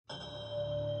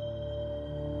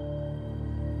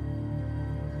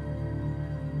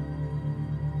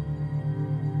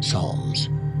Psalms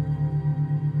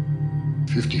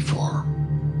 54.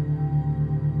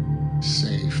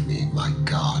 Save me, my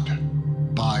God,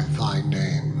 by thy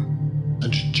name,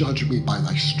 and judge me by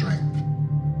thy strength.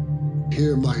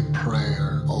 Hear my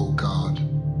prayer, O God.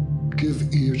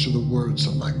 Give ear to the words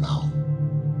of my mouth.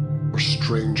 For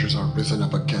strangers are risen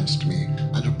up against me,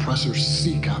 and oppressors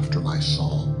seek after my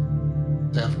soul.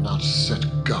 They have not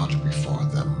set God before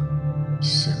them.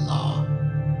 Selah.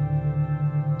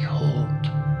 Behold,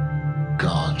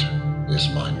 God is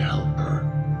mine helper.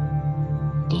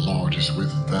 The Lord is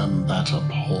with them that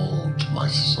uphold my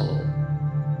soul.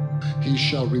 He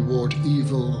shall reward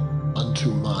evil unto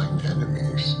mine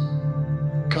enemies.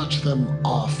 Cut them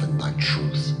off in thy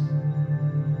truth.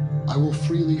 I will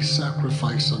freely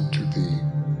sacrifice unto thee.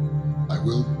 I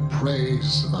will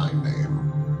praise thy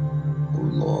name, O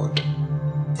Lord,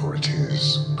 for it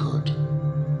is good.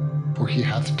 For he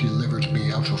hath delivered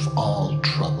me out of all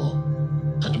trouble,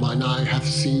 and mine eye hath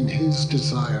seen his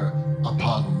desire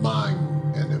upon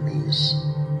mine enemies.